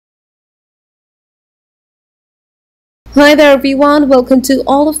Hi there everyone, welcome to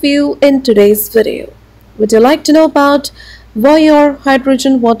all of you in today's video. Would you like to know about Voior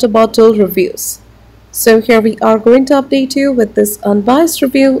hydrogen water bottle reviews? So here we are going to update you with this unbiased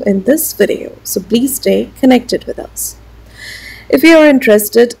review in this video, so please stay connected with us. If you are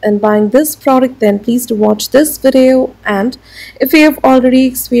interested in buying this product, then please do watch this video, and if you have already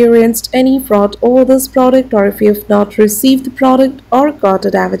experienced any fraud over this product, or if you have not received the product or got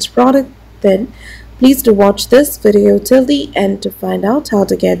a damaged product, then please do watch this video till the end to find out how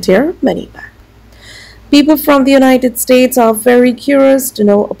to get your money back. People from the United States are very curious to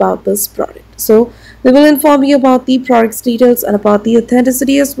know about this product, so we will inform you about the product's details and about the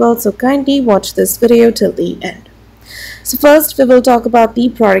authenticity as well, so kindly watch this video till the end. So first we will talk about the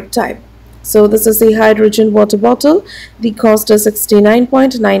product type. So this is a hydrogen water bottle. The cost is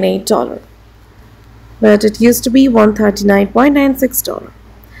 $69.98, but it used to be $139.96.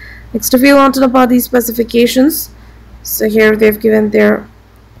 Next, if you want to know about these specifications, so here they've given their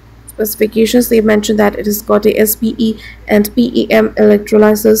specifications. They've mentioned that it has got a SPE and PEM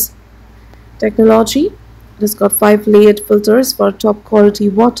electrolysis technology. It has got 5 layered filters for top quality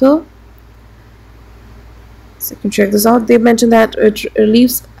water. So you can check this out. They mentioned that it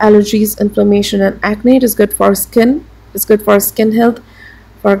relieves allergies, inflammation, and acne. It is good for skin. It's good for skin health,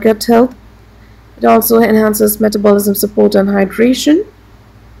 for gut health. It also enhances metabolism support and hydration.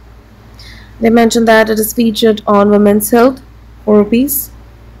 They mentioned that it is featured on Women's Health, Orbis,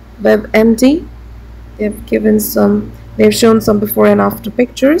 WebMD. They've shown some before and after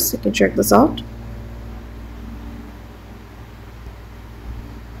pictures. You can check this out.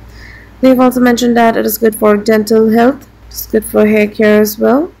 They've also mentioned that it is good for dental health. It's good for hair care as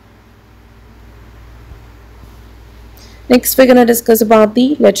well. Next, we're going to discuss about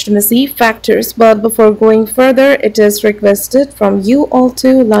the legitimacy factors, but before going further, it is requested from you all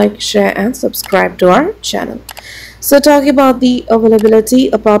to like, share, and subscribe to our channel. So talking about the availability,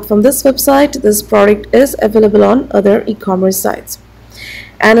 apart from this website, this product is available on other e-commerce sites,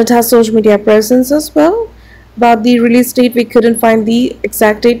 and it has social media presence as well. About the release date, we couldn't find the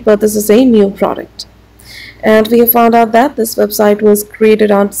exact date, but this is a new product, and we have found out that this website was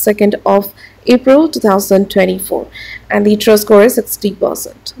created on 2nd of April 2024, and the trust score is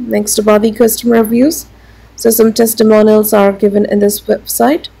 60%. Next, about the customer reviews. So some testimonials are given in this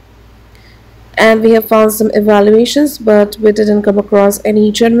website, and we have found some evaluations, but we didn't come across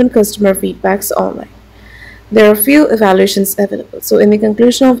any genuine customer feedbacks online. There are few evaluations available. So in the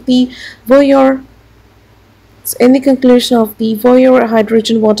conclusion of the Voior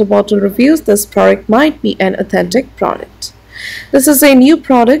hydrogen water bottle reviews, this product might be an authentic product. This is a new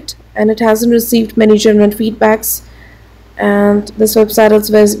product, and it hasn't received many genuine feedbacks, and this website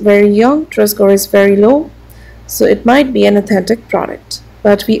is very young. Trust score is very low, so it might be an authentic product,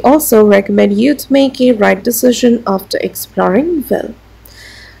 but we also recommend you to make a right decision after exploring well.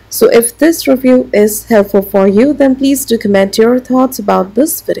 So if this review is helpful for you, then please do comment your thoughts about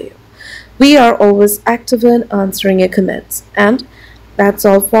this video. We are always active in answering your comments, and that's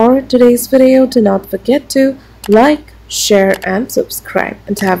all for today's video. Do not forget to like, share, and subscribe,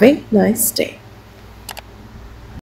 and have a nice day.